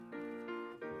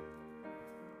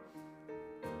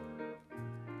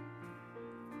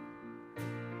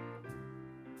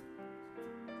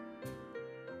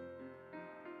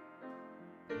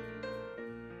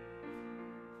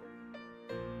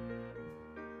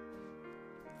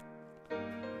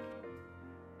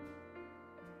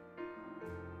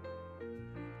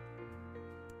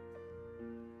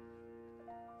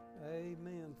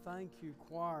Thank you,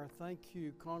 choir. Thank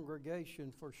you,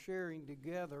 congregation, for sharing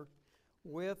together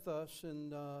with us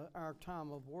in our time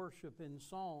of worship in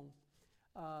song,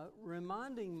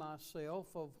 reminding myself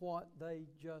of what they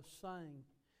just sang.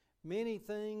 Many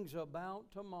things about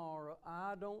tomorrow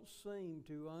I don't seem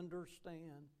to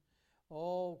understand.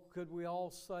 Oh, could we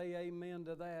all say amen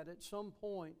to that? At some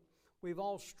point, we've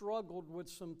all struggled with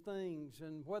some things,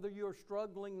 and whether you're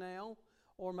struggling now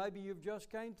or maybe you've just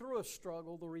came through a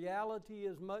struggle, the reality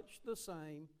is much the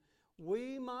same.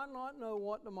 We might not know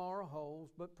what tomorrow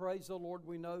holds, but praise the Lord,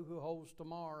 we know who holds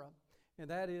tomorrow, and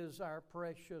that is our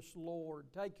precious Lord.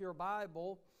 Take your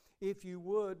Bible, if you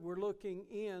would. We're looking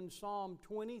in Psalm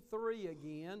 23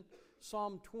 again.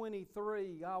 Psalm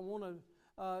 23. I want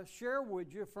to share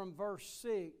with you from verse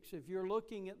 6. If you're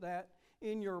looking at that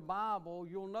in your Bible,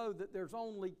 you'll know that there's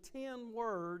only 10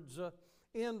 words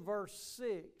in verse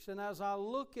 6. And as I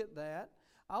look at that,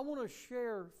 I want to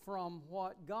share from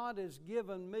what God has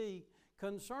given me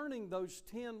concerning those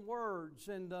 10 words.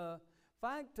 And the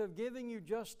fact of giving you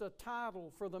just a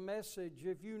title for the message,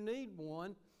 if you need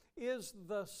one, is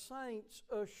The Saint's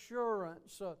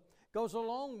Assurance. Goes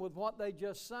along with what they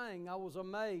just sang. I was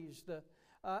amazed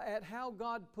at how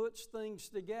God puts things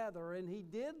together. And He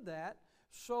did that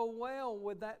so well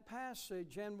with that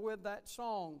passage and with that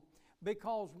song,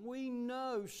 because we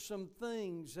know some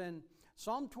things. And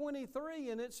Psalm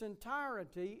 23 in its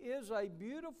entirety is a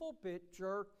beautiful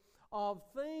picture of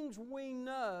things we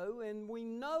know, and we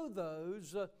know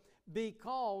those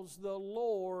because the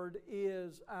Lord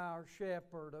is our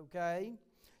shepherd, okay?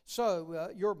 So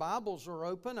your Bibles are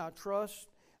open. I trust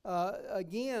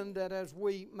again that as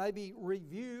we maybe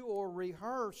review or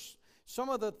rehearse some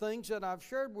of the things that I've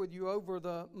shared with you over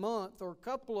the month or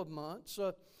couple of months,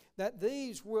 that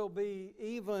these will be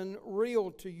even real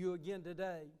to you again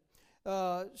today.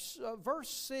 Verse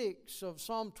 6 of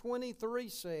Psalm 23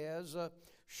 says,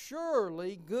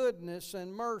 "Surely goodness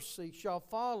and mercy shall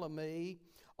follow me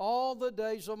all the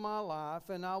days of my life,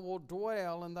 and I will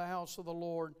dwell in the house of the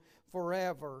Lord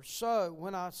forever." So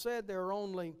when I said there are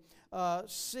only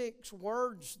 6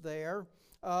 words there,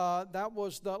 that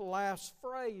was the last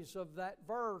phrase of that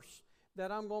verse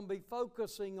that I'm going to be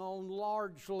focusing on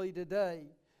largely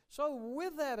today. So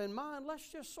with that in mind, let's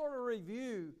just sort of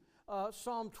review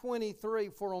Psalm 23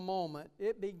 for a moment.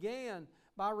 It began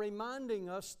by reminding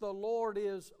us the Lord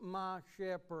is my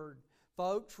shepherd.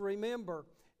 Folks, remember,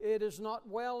 it is not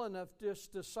well enough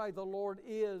just to say the Lord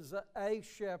is a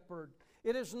shepherd.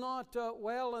 It is not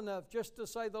well enough just to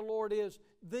say the Lord is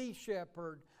the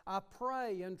shepherd. I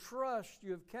pray and trust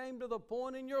you have came to the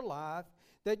point in your life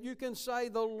that you can say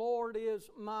the Lord is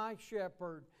my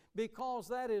shepherd, because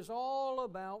that is all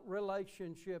about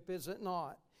relationship, is it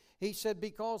not? He said,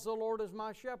 because the Lord is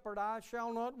my shepherd, I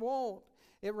shall not want.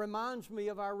 It reminds me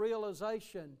of our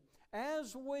realization.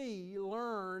 As we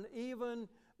learn, even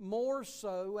more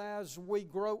so as we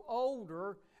grow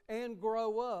older and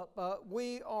grow up,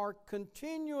 we are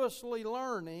continuously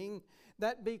learning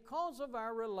that because of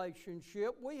our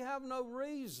relationship, we have no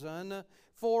reason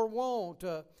for want.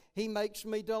 He makes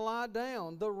me to lie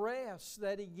down, the rest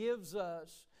that He gives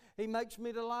us. He makes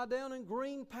me to lie down in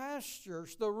green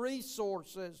pastures, the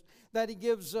resources that He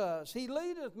gives us. He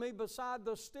leadeth me beside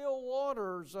the still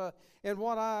waters. And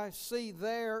what I see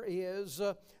there is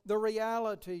the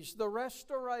realities, the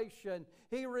restoration.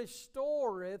 He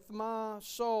restoreth my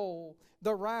soul.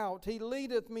 The route. He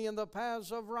leadeth me in the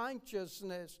paths of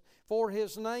righteousness. For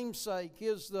His name's sake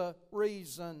is the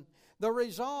reason. The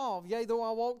resolve, yea, though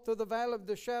I walk through the valley of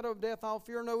the shadow of death, I'll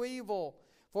fear no evil.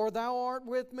 For Thou art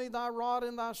with me, Thy rod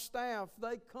and Thy staff,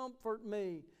 they comfort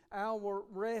me, our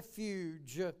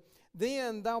refuge.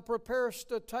 Then Thou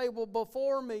preparest a table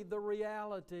before me, the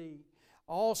reality.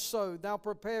 Also Thou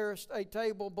preparest a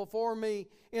table before me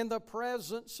in the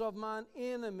presence of mine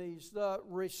enemies, the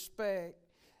respect.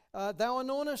 Thou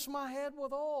anointest my head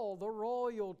with oil, the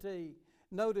royalty.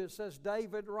 Notice as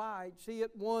David writes, he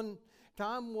at one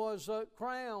time was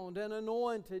crowned and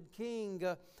anointed king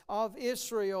of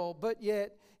Israel, but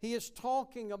yet he is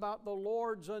talking about the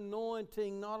Lord's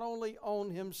anointing not only on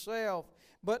himself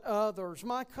but others.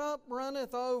 My cup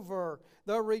runneth over,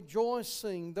 the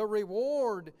rejoicing, the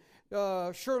reward.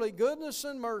 Surely goodness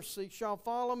and mercy shall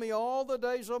follow me all the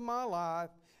days of my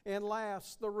life. And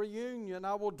last, the reunion.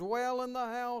 I will dwell in the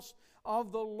house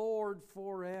of the Lord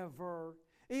forever.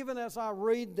 Even as I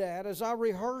read that, as I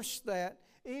rehearse that,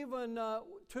 even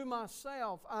to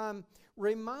myself, I'm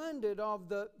reminded of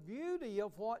the beauty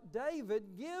of what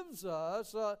David gives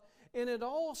us, and it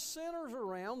all centers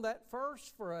around that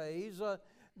first phrase,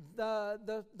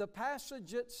 the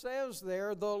passage that says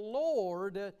there, the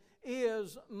Lord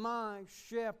is my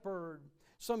shepherd.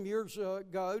 some years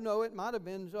ago, no, it might have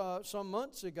been some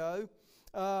months ago,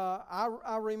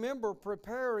 I remember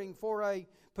preparing for a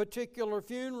particular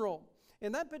funeral.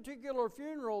 In that particular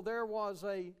funeral, there was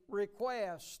a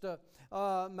request,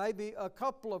 maybe a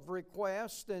couple of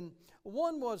requests, and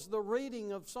one was the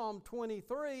reading of Psalm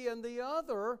 23, and the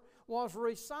other was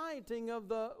reciting of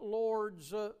the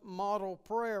Lord's model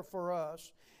prayer for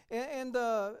us. And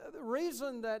the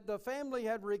reason that the family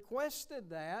had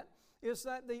requested that is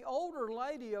that the older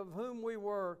lady of whom we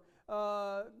were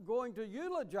going to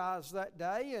eulogize that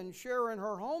day and sharing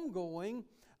her homegoing,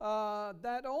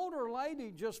 that older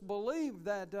lady just believed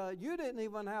that you didn't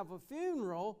even have a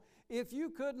funeral if you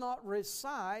could not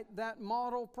recite that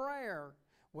model prayer.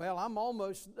 Well, I'm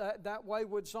almost that way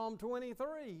with Psalm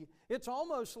 23. It's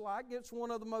almost like it's one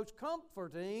of the most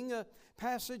comforting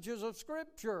passages of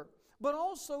Scripture. But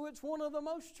also it's one of the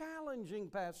most challenging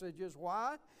passages.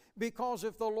 Why? Because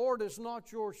if the Lord is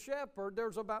not your shepherd,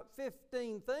 there's about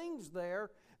 15 things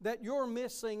there that you're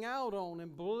missing out on.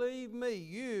 And believe me,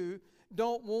 you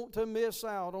don't want to miss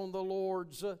out on the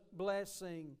Lord's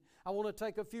blessing. I want to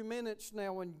take a few minutes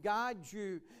now and guide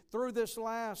you through this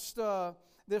last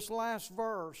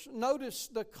verse. Notice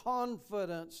the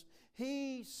confidence.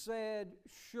 He said,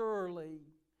 surely.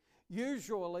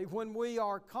 Usually when we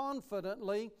are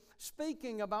confidently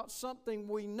speaking about something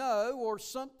we know or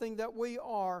something that we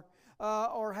are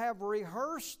or have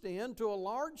rehearsed in to a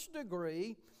large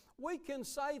degree, we can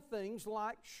say things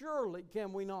like, surely,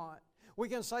 can we not? We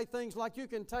can say things like, you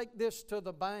can take this to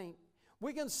the bank.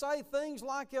 We can say things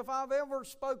like, if I've ever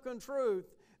spoken truth,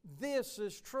 this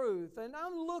is truth. And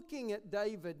I'm looking at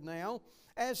David now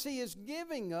as he is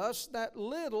giving us that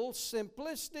little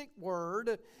simplistic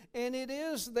word, and it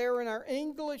is there in our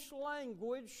English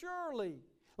language, surely.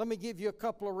 Let me give you a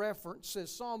couple of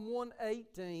references. Psalm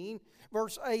 118,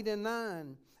 verse 8 and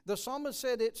 9. The psalmist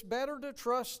said, it's better to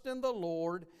trust in the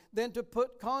Lord than to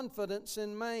put confidence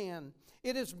in man.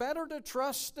 It is better to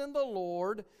trust in the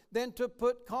Lord than to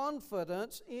put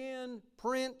confidence in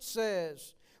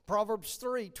princes. Proverbs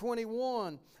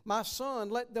 3:21, my son,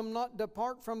 let them not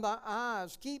depart from thy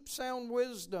eyes. Keep sound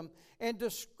wisdom and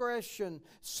discretion.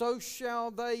 So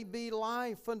shall they be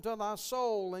life unto thy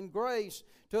soul and grace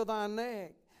to thy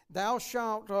neck. Thou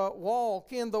shalt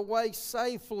walk in the way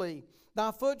safely.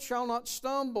 Thy foot shall not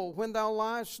stumble when thou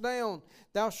liest down.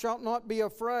 Thou shalt not be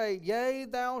afraid. Yea,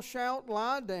 thou shalt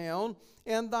lie down,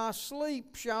 and thy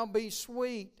sleep shall be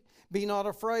sweet. Be not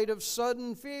afraid of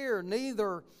sudden fear,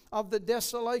 neither of the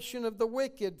desolation of the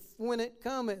wicked when it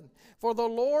cometh. For the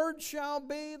Lord shall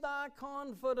be thy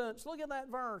confidence. Look at that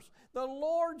verse. The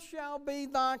Lord shall be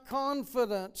thy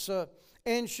confidence,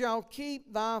 and shall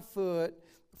keep thy foot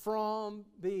from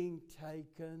being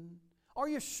taken. Are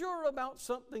you sure about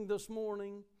something this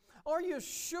morning? Are you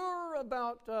sure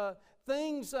about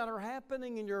things that are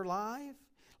happening in your life?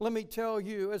 Let me tell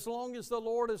you, as long as the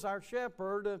Lord is our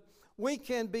shepherd, we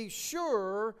can be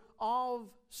sure of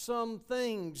some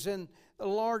things, and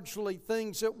largely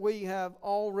things that we have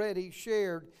already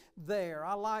shared there.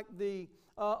 I like the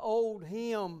old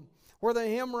hymn where the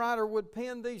hymn writer would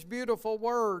pen these beautiful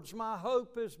words, my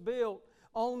hope is built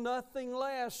on nothing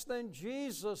less than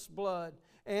Jesus' blood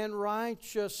and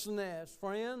righteousness.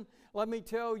 Friend, let me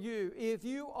tell you, if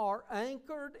you are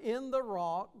anchored in the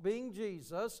rock, being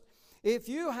Jesus, if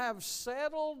you have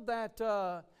settled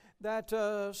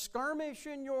that skirmish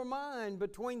in your mind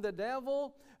between the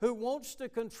devil who wants to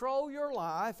control your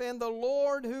life and the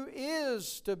Lord who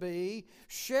is to be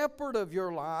shepherd of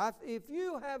your life, if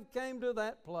you have came to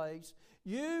that place,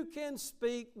 you can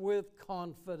speak with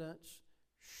confidence,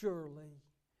 surely.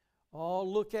 Oh,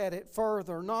 look at it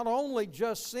further. Not only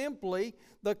just simply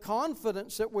the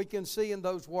confidence that we can see in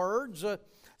those words.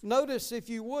 Notice, if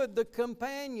you would, the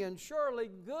companion. Surely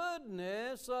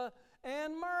goodness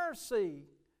and mercy.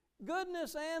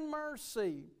 Goodness and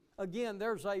mercy. Again,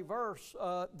 there's a verse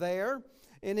there,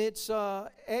 and it's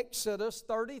Exodus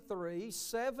 33,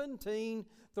 17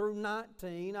 through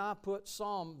 19. I put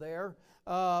Psalm there.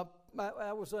 That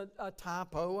was a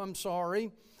typo, I'm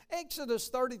sorry. Exodus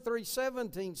 33,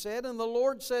 17 said, and the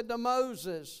Lord said to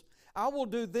Moses, I will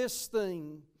do this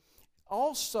thing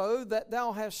also that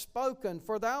thou hast spoken,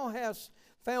 for thou hast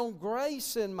found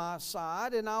grace in my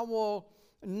sight, and I will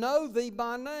know thee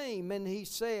by name. And he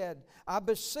said, I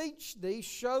beseech thee,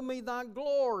 show me thy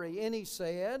glory. And he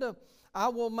said, I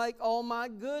will make all my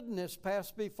goodness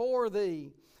pass before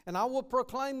thee, and I will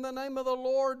proclaim the name of the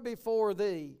Lord before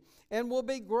thee, and will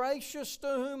be gracious to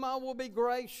whom I will be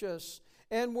gracious,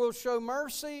 and will show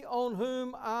mercy on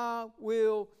whom I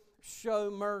will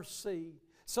show mercy.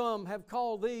 Some have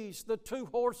called these the two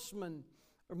horsemen,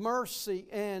 mercy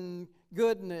and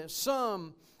goodness.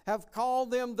 Some have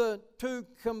called them the two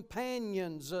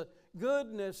companions,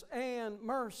 goodness and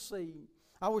mercy.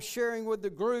 I was sharing with the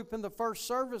group in the first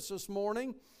service this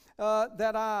morning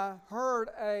that I heard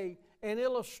an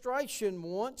illustration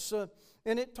once,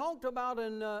 and it talked about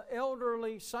an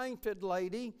elderly sainted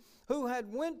lady who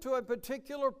had went to a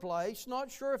particular place,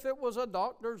 not sure if it was a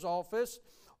doctor's office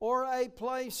or a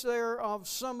place there of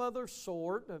some other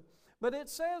sort. But it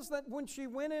says that when she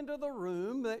went into the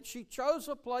room, that she chose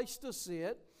a place to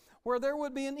sit where there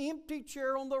would be an empty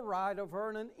chair on the right of her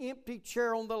and an empty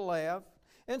chair on the left.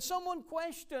 And someone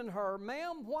questioned her,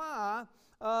 "Ma'am, why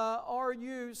are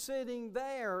you sitting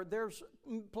there? There's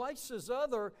places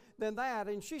other than that."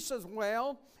 And she says,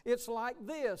 "Well, it's like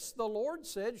this. The Lord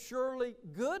said, surely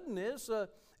goodness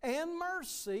and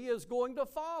mercy is going to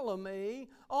follow me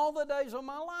all the days of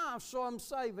my life, so I'm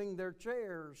saving their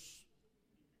chairs."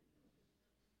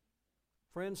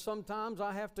 Friends, sometimes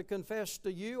I have to confess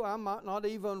to you, I might not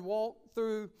even walk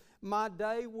through my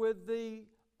day with the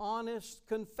honest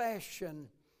confession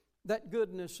that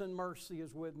goodness and mercy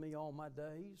is with me all my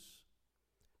days.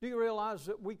 Do you realize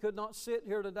that we could not sit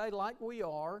here today like we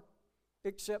are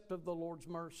except of the Lord's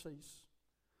mercies?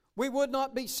 We would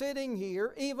not be sitting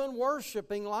here even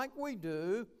worshiping like we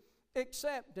do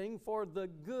excepting for the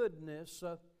goodness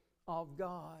of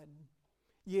God.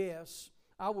 Yes,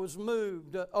 I was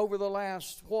moved over the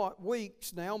last,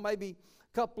 weeks now, maybe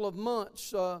a couple of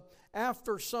months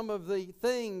after some of the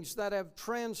things that have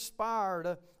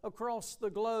transpired across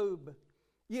the globe.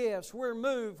 Yes, we're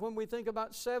moved when we think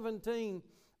about 17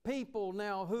 people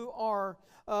now who are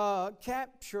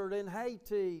captured in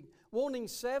Haiti, wanting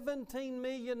 $17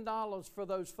 million for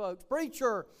those folks.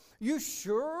 Preacher, you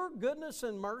sure goodness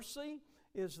and mercy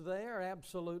is there?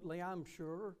 Absolutely, I'm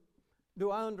sure.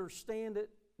 Do I understand it?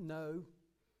 No.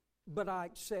 But I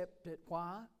accept it.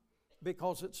 Why?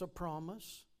 Because it's a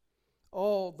promise.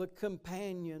 Oh, the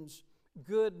companions,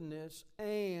 goodness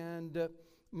and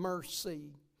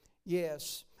mercy.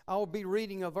 Yes, I'll be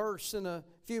reading a verse in a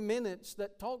few minutes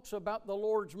that talks about the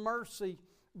Lord's mercy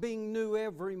being new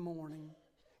every morning.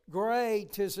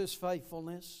 Great is His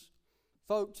faithfulness.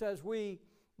 Folks, as we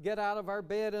get out of our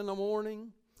bed in the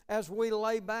morning, as we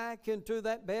lay back into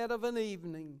that bed of an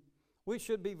evening, we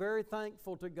should be very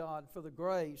thankful to God for the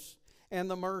grace and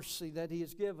the mercy that He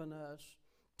has given us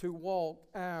to walk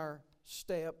our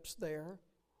steps there.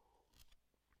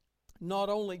 Not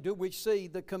only do we see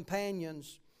the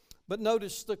companions, but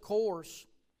notice the course.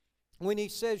 When He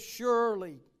says,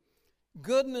 surely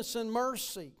goodness and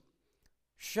mercy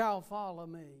shall follow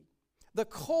me. The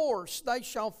course, they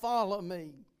shall follow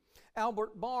me.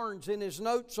 Albert Barnes in his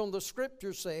notes on the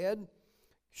Scripture said,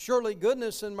 surely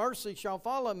goodness and mercy shall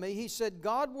follow me. He said,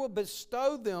 God will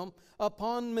bestow them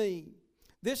upon me.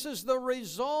 This is the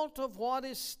result of what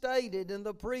is stated in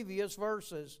the previous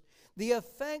verses. The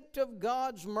effect of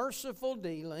God's merciful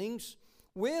dealings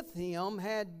with him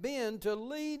had been to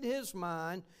lead his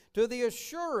mind to the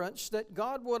assurance that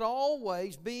God would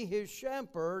always be his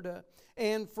shepherd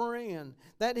and friend,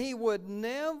 that He would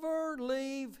never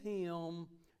leave him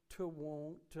to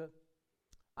want.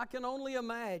 I can only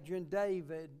imagine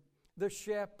David, the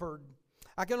shepherd.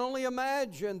 I can only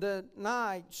imagine the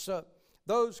nights,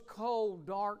 those cold,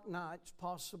 dark nights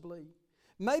possibly.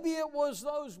 Maybe it was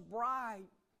those bright,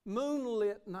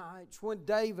 moonlit nights when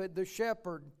David, the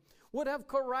shepherd, would have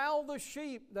corralled the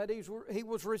sheep that he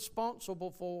was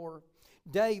responsible for.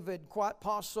 David quite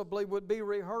possibly would be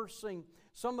rehearsing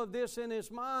some of this in his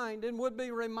mind and would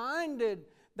be reminded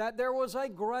that there was a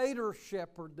greater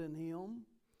shepherd than him.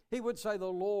 He would say, the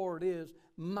Lord is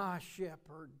my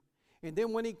shepherd. And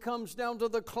then when he comes down to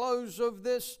the close of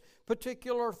this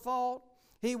particular thought,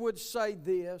 he would say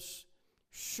this,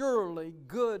 surely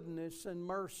goodness and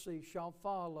mercy shall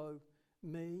follow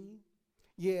me.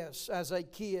 Yes, as a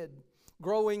kid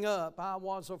growing up, I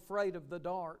was afraid of the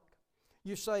dark.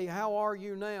 You say, how are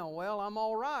you now? Well, I'm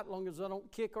all right as long as I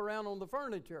don't kick around on the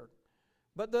furniture.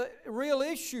 But the real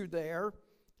issue there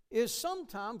is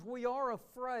sometimes we are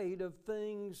afraid of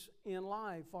things in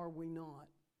life, are we not?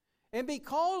 And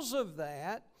because of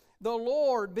that, the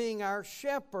Lord, being our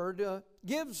shepherd,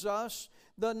 gives us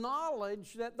the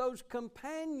knowledge that those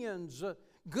companions,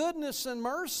 goodness and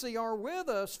mercy, are with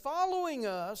us, following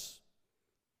us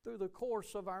through the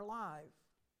course of our life.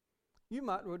 You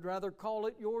would rather call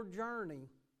it your journey.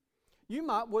 You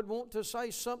would want to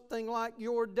say something like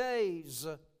your days.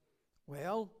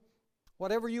 Well,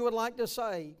 whatever you would like to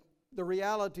say, the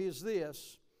reality is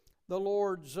this. The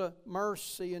Lord's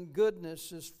mercy and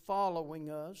goodness is following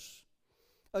us.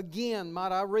 Again,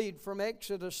 might I read from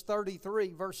Exodus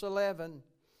 33, verse 11.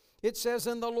 It says,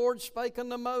 "And the Lord spake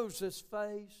unto Moses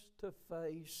face to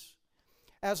face.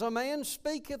 As a man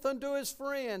speaketh unto his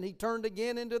friend, he turned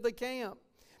again into the camp.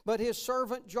 But his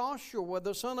servant Joshua,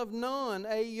 the son of Nun,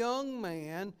 a young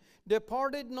man,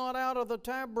 departed not out of the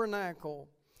tabernacle.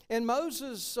 And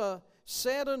Moses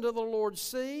said unto the Lord,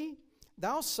 See,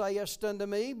 thou sayest unto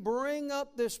me, Bring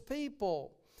up this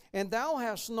people, and thou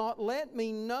hast not let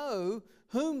me know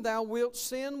whom thou wilt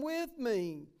send with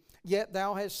me. Yet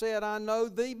thou hast said, I know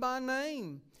thee by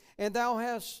name, and thou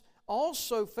hast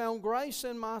also found grace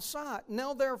in my sight.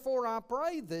 Now therefore I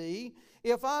pray thee,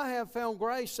 if I have found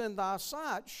grace in thy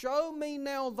sight, show me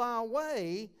now thy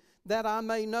way, that I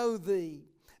may know thee,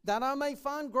 that I may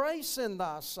find grace in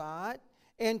thy sight,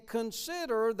 and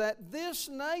consider that this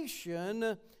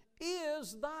nation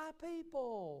is thy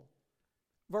people."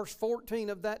 Verse 14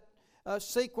 of that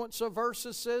sequence of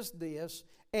verses says this,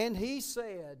 "And he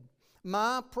said,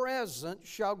 My presence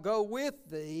shall go with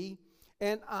thee,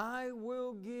 and I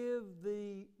will give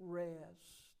thee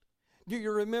rest." Do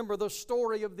you remember the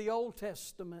story of the Old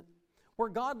Testament where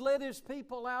God led His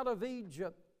people out of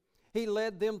Egypt? He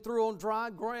led them through on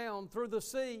dry ground, through the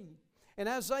sea. And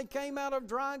as they came out of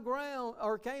dry ground,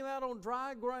 or came out on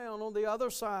dry ground on the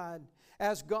other side,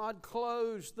 as God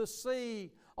closed the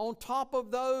sea on top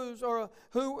of those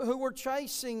who were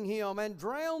chasing Him and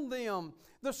drowned them,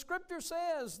 the Scripture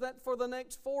says that for the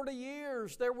next 40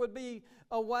 years there would be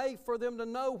a way for them to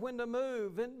know when to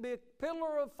move. It would be a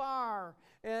pillar of fire,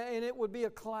 and it would be a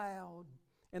cloud.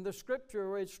 And the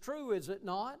Scripture is true, is it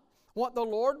not? What the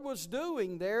Lord was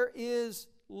doing there is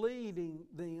leading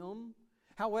them.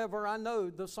 However, I know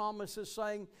the psalmist is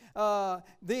saying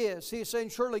this. He's saying,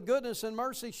 "Surely goodness and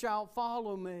mercy shall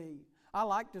follow me." I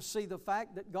like to see the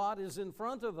fact that God is in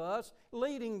front of us,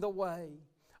 leading the way.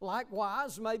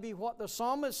 Likewise, maybe what the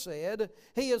psalmist said,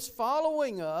 He is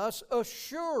following us,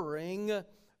 assuring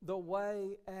the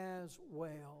way as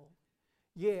well.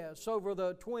 Yes, over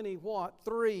the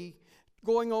 3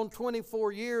 going on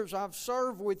 24 years I've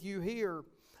served with you here.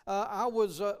 I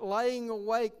was laying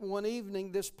awake one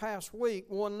evening this past week,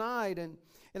 one night, and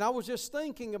I was just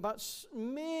thinking about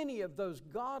many of those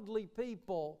godly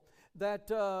people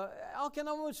that I can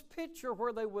almost picture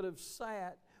where they would have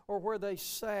sat or where they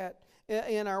sat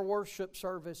in our worship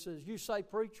services. You say,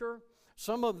 "Preacher,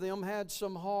 some of them had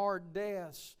some hard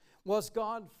deaths." Was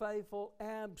God faithful?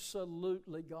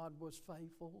 Absolutely, God was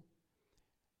faithful.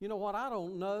 You know what? I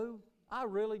don't know. I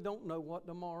really don't know what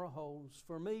tomorrow holds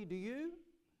for me. Do you?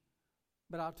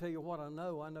 But I'll tell you what I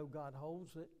know. I know God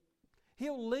holds it.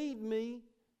 He'll lead me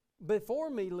before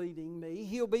me leading me.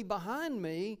 He'll be behind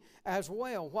me as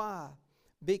well. Why?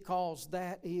 Because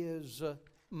that is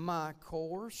my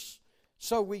course.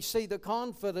 So we see the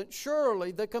confidence,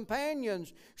 surely the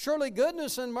companions, surely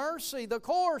goodness and mercy, the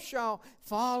course shall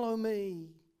follow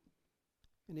me.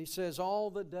 And he says,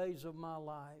 all the days of my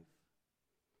life,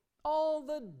 all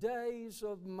the days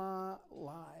of my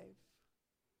life.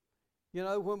 You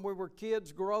know, when we were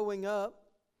kids growing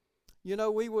up, you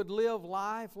know, we would live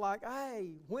life like,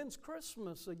 hey, when's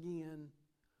Christmas again?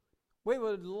 We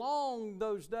would long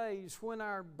those days when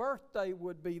our birthday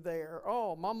would be there.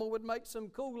 Oh, Mama would make some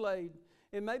Kool-Aid,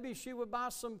 and maybe she would buy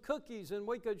some cookies, and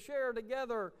we could share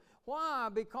together. Why?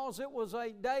 Because it was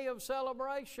a day of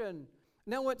celebration.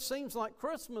 Now it seems like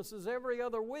Christmas is every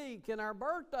other week, and our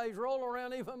birthdays roll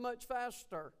around even much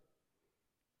faster.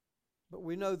 But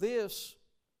we know this,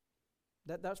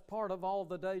 that's part of all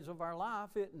the days of our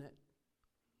life, isn't it?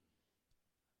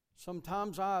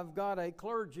 Sometimes I've got a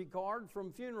clergy card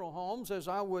from funeral homes. As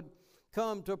I would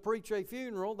come to preach a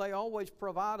funeral, they always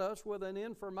provide us with an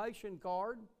information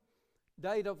card.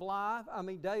 Date of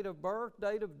birth,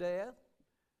 date of death,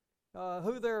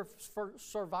 who their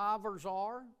survivors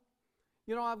are.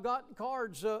 You know, I've got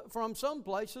cards from some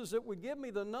places that would give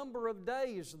me the number of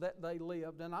days that they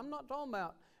lived. And I'm not talking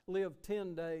about live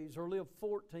 10 days or live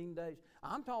 14 days.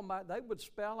 I'm talking about they would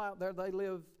spell out there they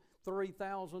live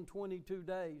 3,022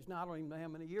 days. Now, I don't even know how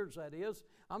many years that is.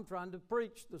 I'm trying to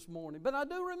preach this morning. But I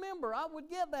do remember I would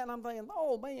get that, and I'm thinking,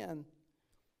 oh, man,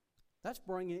 that's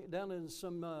bringing it down into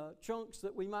some chunks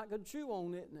that we might could chew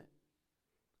on, isn't it?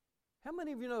 How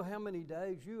many of you know how many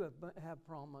days you have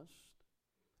promised?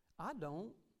 I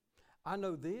don't. I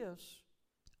know this.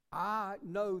 I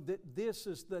know that this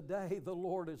is the day the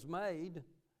Lord has made.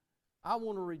 I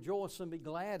want to rejoice and be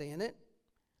glad in it.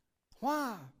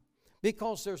 Why?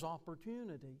 Because there's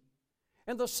opportunity.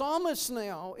 And the psalmist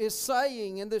now is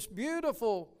saying in this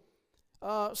beautiful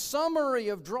summary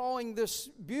of drawing this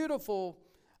beautiful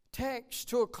text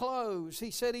to a close, he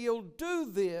said he'll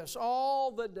do this all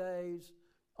the days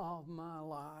of my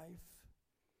life.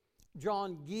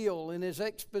 John Gill, in his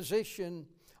exposition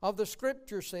of the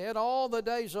Scripture said, all the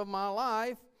days of my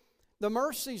life, the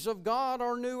mercies of God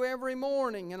are new every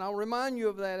morning. And I'll remind you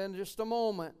of that in just a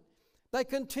moment. They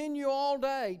continue all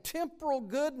day. Temporal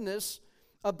goodness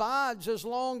abides as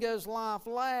long as life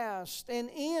lasts and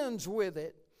ends with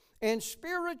it. And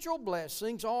spiritual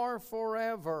blessings are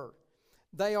forever.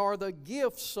 They are the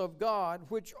gifts of God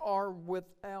which are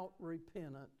without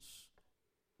repentance.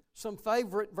 Some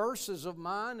favorite verses of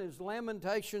mine is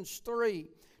Lamentations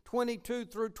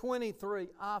 3:22 through 23.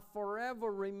 I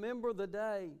forever remember the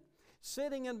day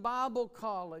sitting in Bible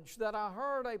college that I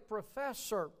heard a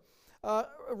professor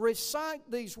recite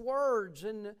these words.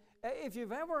 And if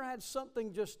you've ever had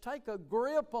something just take a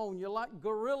grip on you like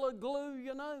Gorilla Glue,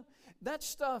 you know, that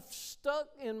stuff stuck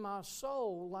in my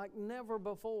soul like never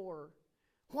before.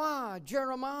 Why?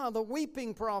 Jeremiah, the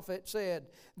weeping prophet, said,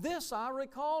 this I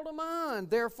recall to mind,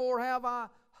 therefore have I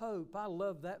hope. I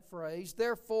love that phrase,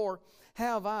 therefore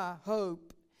have I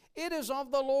hope. It is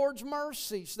of the Lord's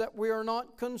mercies that we are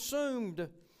not consumed,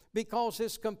 because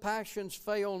His compassions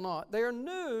fail not. They are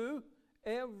new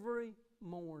every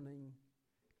morning.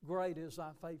 Great is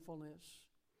thy faithfulness.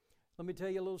 Let me tell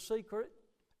you a little secret.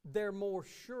 They're more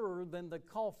sure than the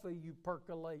coffee you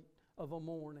percolate of a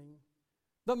morning.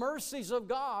 The mercies of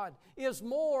God is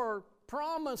more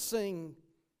promising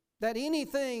than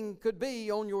anything could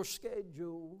be on your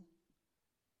schedule.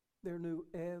 They're new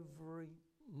every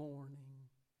morning.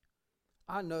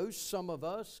 I know some of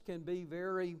us can be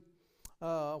very,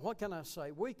 what can I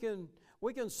say? We can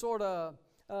sort of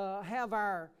have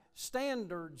our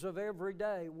standards of every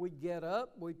day. We get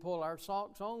up, we pull our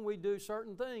socks on, we do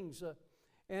certain things.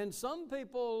 And some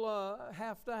people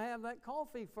have to have that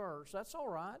coffee first. That's all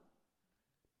right.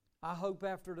 I hope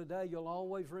after today you'll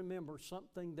always remember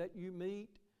something that you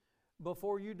meet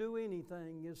before you do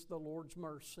anything is the Lord's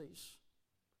mercies.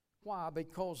 Why?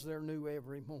 Because they're new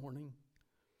every morning.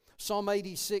 Psalm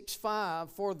 86:5,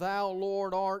 for Thou,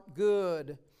 Lord, art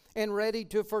good and ready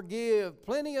to forgive,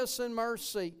 plenteous in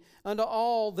mercy unto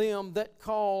all them that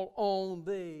call on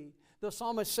Thee. The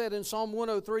psalmist said in Psalm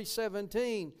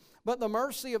 103:17, but the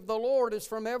mercy of the Lord is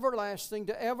from everlasting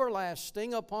to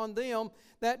everlasting upon them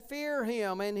that fear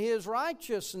Him, and His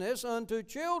righteousness unto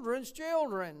children's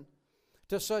children,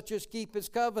 to such as keep His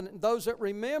covenant. Those that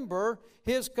remember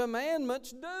His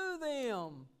commandments do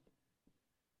them.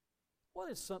 What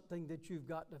is something that you've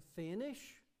got to finish?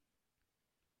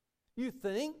 You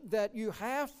think that you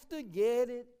have to get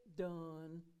it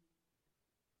done.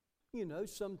 You know,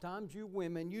 sometimes you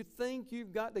women, you think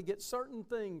you've got to get certain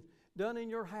things done in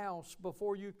your house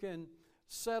before you can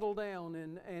settle down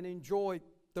and enjoy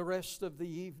the rest of the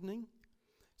evening.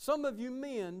 Some of you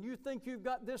men, you think you've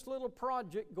got this little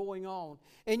project going on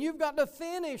and you've got to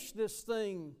finish this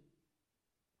thing.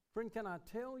 Friend, can I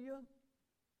tell you?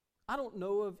 I don't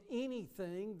know of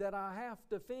anything that I have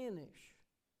to finish.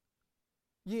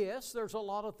 Yes, there's a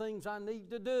lot of things I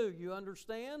need to do, you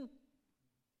understand?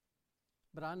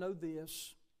 But I know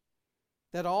this,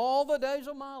 that all the days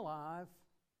of my life,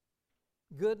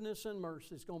 goodness and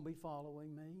mercy is going to be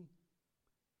following me.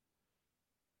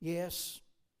 Yes,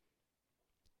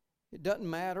 it doesn't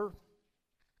matter.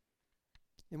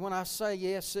 And when I say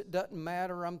yes, it doesn't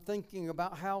matter, I'm thinking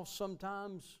about how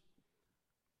sometimes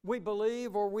we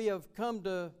believe, or we have come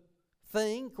to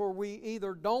think, or we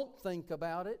either don't think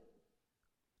about it.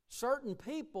 Certain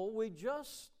people, we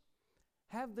just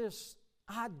have this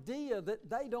idea that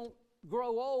they don't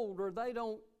grow old or they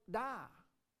don't die.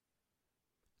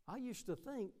 I used to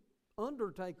think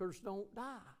undertakers don't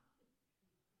die.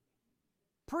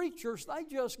 Preachers, they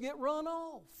just get run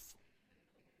off.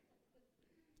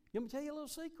 Let me tell you a little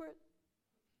secret.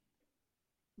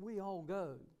 We all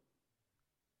go.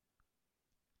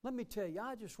 Let me tell you,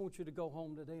 I just want you to go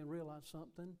home today and realize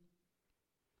something.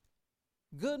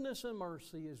 Goodness and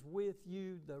mercy is with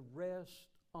you the rest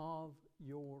of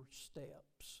your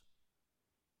steps.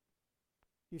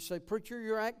 You say, preacher,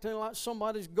 you're acting like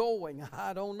somebody's going.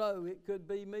 I don't know. It could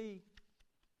be me.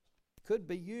 Could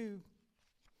be you.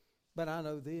 But I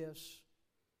know this.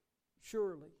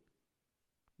 Surely,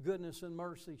 goodness and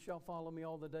mercy shall follow me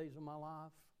all the days of my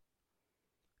life.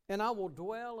 And I will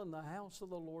dwell in the house of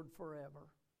the Lord forever.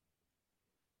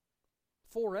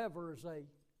 Forever is a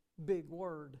big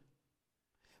word.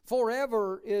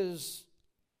 Forever is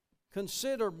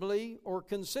considerably or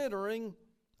considering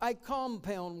a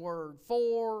compound word.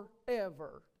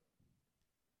 Forever.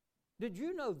 Did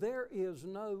you know there is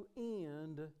no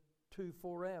end to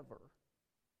forever?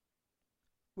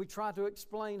 We try to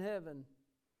explain heaven.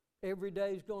 Every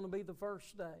day is going to be the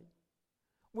first day.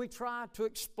 We try to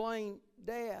explain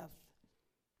death.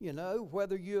 You know,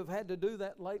 whether you have had to do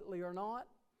that lately or not,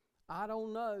 I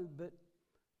don't know, but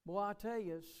Boy, I tell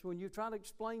you, when you try to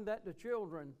explain that to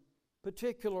children,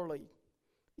 particularly,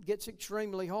 it gets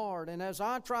extremely hard. And as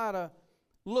I try to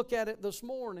look at it this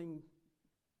morning,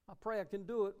 I pray I can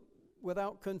do it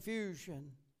without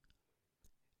confusion.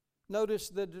 Notice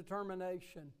the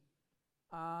determination.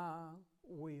 I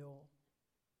will.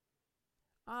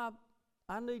 I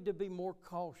need to be more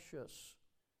cautious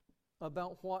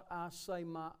about what I say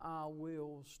my I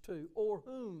wills to, or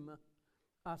whom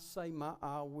I say my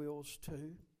I wills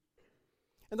to.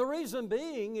 And the reason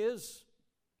being is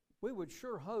we would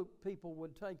sure hope people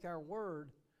would take our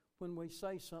word when we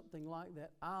say something like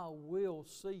that. I will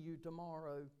see you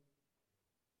tomorrow.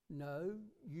 No,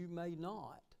 you may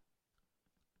not.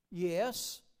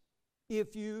 Yes,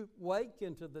 if you wake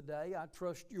into the day, I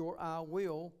trust your I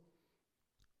will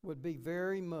would be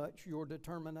very much your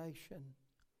determination.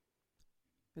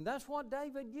 And that's what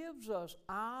David gives us.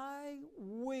 I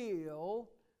will,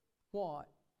 what?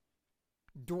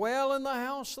 Dwell in the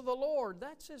house of the Lord.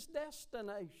 That's his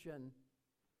destination.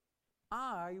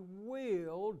 I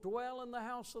will dwell in the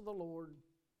house of the Lord.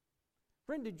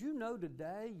 Friend, did you know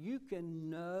today you can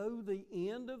know the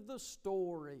end of the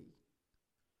story?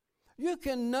 You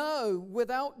can know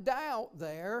without doubt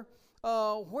there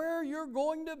where you're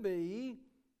going to be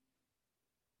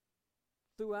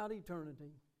throughout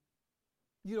eternity.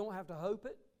 You don't have to hope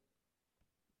it.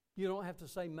 You don't have to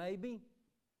say maybe.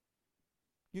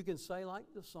 You can say like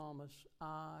the psalmist,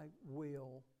 I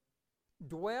will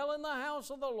dwell in the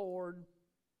house of the Lord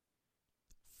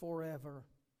forever.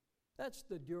 That's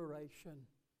the duration.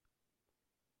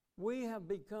 We have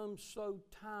become so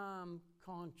time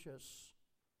conscious.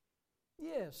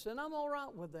 Yes, and I'm all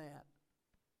right with that.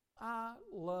 I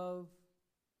love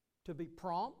to be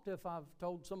prompt. If I've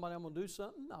told somebody I'm going to do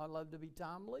something, I love to be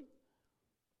timely.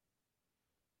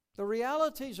 The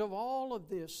realities of all of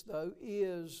this, though,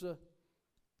 is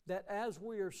that as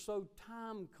we are so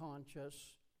time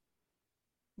conscious,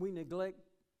 we neglect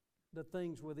the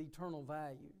things with eternal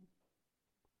value.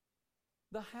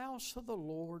 The house of the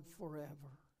Lord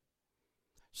forever.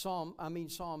 Psalm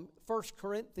 1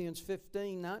 Corinthians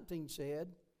 15:19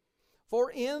 said,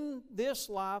 For in this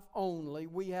life only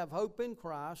we have hope in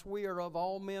Christ. We are of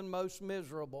all men most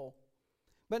miserable.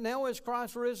 But now is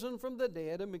Christ risen from the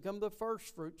dead and become the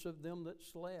firstfruits of them that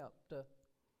slept.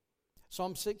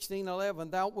 Psalm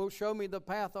 16:11, Thou wilt show me the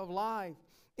path of life.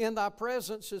 In thy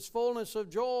presence is fullness of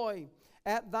joy.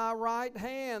 At thy right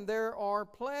hand there are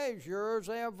pleasures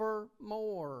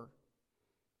evermore.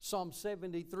 Psalm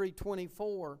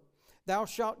 73:24, Thou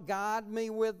shalt guide me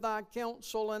with thy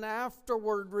counsel, and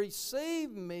afterward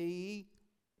receive me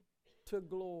to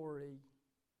glory.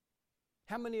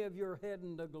 How many of you are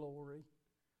heading to glory?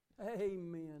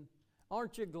 Amen.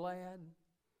 Aren't you glad?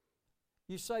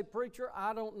 You say, Preacher,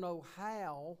 I don't know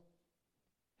how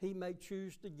he may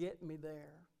choose to get me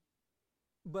there,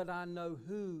 but I know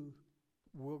who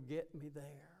will get me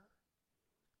there.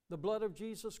 The blood of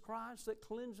Jesus Christ that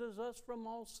cleanses us from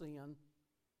all sin.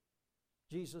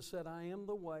 Jesus said, I am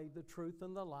the way, the truth,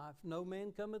 and the life. No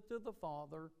man cometh to the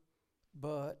Father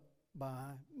but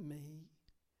by me.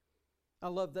 I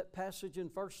love that passage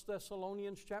in 1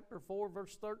 Thessalonians chapter 4,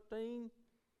 verse 13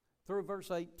 through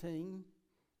verse 18.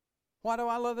 Why do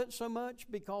I love it so much?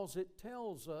 Because it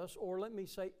tells us, or let me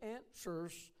say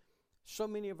answers, so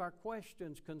many of our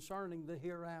questions concerning the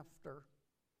hereafter.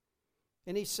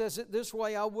 And he says it this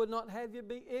way, I would not have you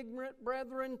be ignorant,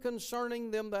 brethren, concerning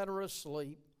them that are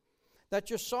asleep, that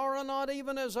you sorrow not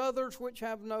even as others which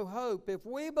have no hope. If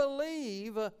we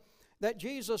believe that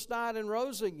Jesus died and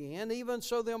rose again, even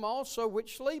so them also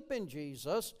which sleep in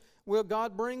Jesus will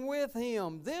God bring with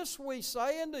him. This we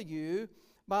say unto you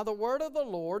by the word of the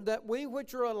Lord, that we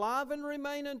which are alive and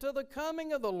remain unto the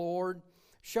coming of the Lord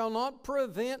shall not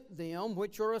prevent them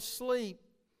which are asleep.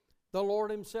 The Lord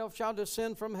himself shall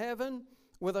descend from heaven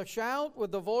with a shout,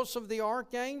 with the voice of the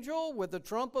archangel, with the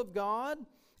trump of God,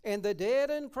 and the dead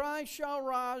in Christ shall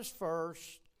rise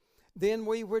first. Then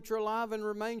we which are alive and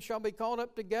remain shall be caught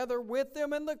up together with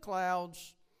them in the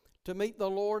clouds to meet the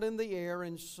Lord in the air,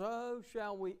 and so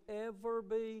shall we ever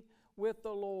be with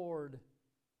the Lord.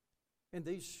 And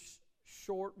these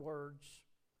short words,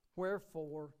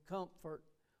 wherefore comfort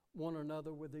one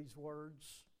another with these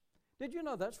words. Did you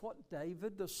know that's what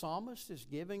David the psalmist is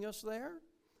giving us there?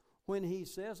 When he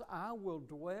says, I will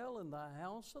dwell in the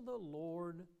house of the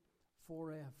Lord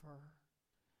forever.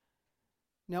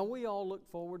 Now we all look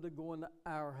forward to going to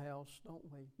our house, don't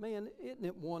we? Man, isn't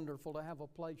it wonderful to have a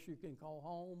place you can call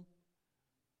home?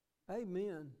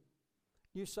 Amen.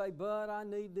 You say, but I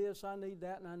need this, I need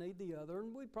that, and I need the other.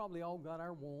 And we probably all got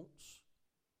our wants.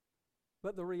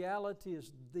 But the reality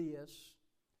is this.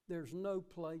 there's no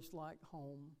place like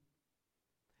home.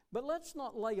 But let's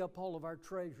not lay up all of our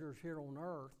treasures here on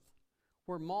earth,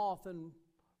 where moth and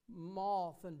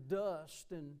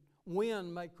dust and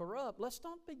wind may corrupt. Let's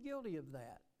not be guilty of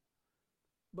that,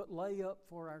 but lay up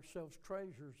for ourselves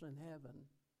treasures in heaven.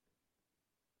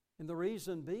 And the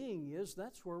reason being is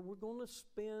that's where we're going to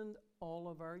spend all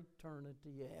of our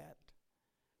eternity at,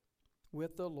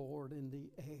 with the Lord in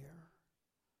the air.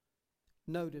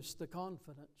 Notice the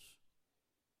confidence.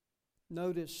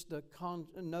 Notice the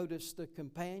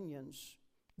companions,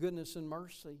 goodness and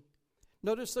mercy.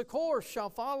 Notice the course shall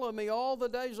follow me all the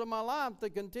days of my life, the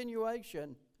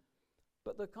continuation.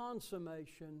 But the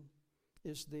consummation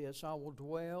is this: I will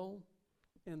dwell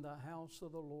in the house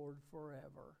of the Lord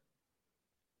forever.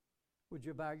 Would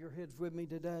you bow your heads with me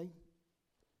today?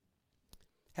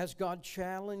 Has God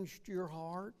challenged your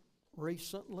heart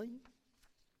recently?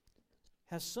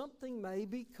 Has something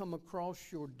maybe come across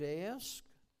your desk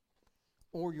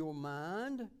or your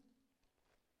mind?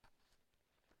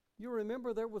 You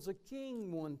remember there was a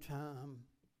king one time,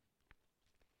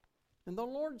 and the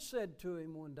Lord said to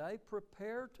him one day,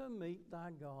 "Prepare to meet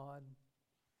thy God,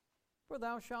 for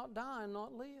thou shalt die and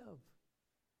not live."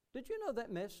 Did you know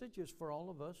that message is for all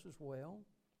of us as well?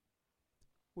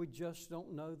 We just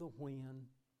don't know the when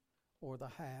or the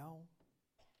how.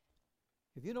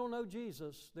 If you don't know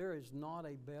Jesus, there is not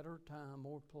a better time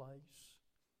or place.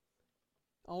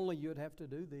 Only you'd have to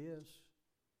do this.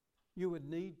 You would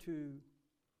need to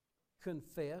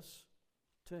confess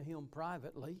to Him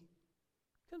privately.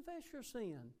 Confess your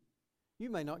sin. You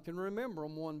may not can remember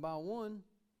them one by one,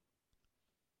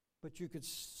 but you could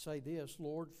say this: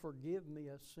 Lord, forgive me,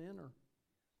 a sinner.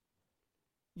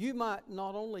 You might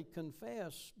not only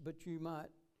confess, but you might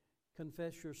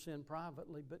confess your sin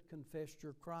privately, but confess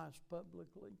your Christ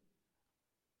publicly.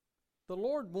 The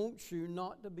Lord wants you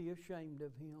not to be ashamed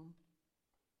of Him.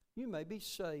 You may be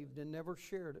saved and never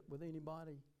shared it with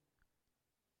anybody.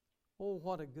 Oh,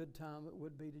 what a good time it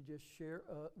would be to just share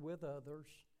with others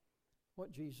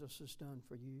what Jesus has done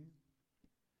for you.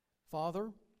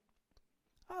 Father,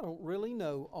 I don't really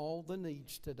know all the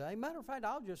needs today. Matter of fact,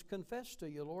 I'll just confess to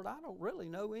you, Lord, I don't really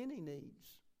know any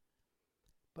needs.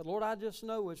 But Lord, I just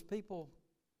know as people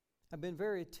have been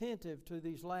very attentive to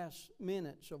these last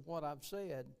minutes of what I've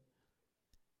said,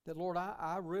 that Lord,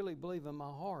 I really believe in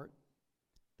my heart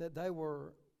that they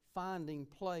were finding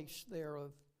place there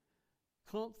of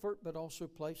comfort, but also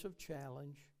place of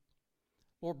challenge.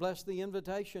 Lord, bless the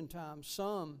invitation time.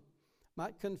 Some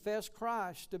might confess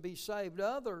Christ to be saved.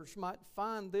 Others might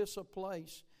find this a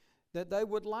place that they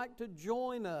would like to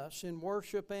join us in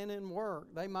worship and in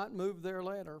work. They might move their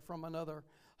letter from another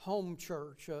home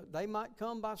church. They might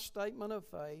come by statement of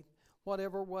faith.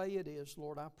 Whatever way it is,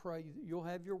 Lord, I pray that you'll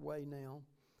have your way now.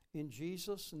 In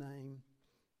Jesus' name,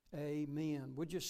 amen. Would you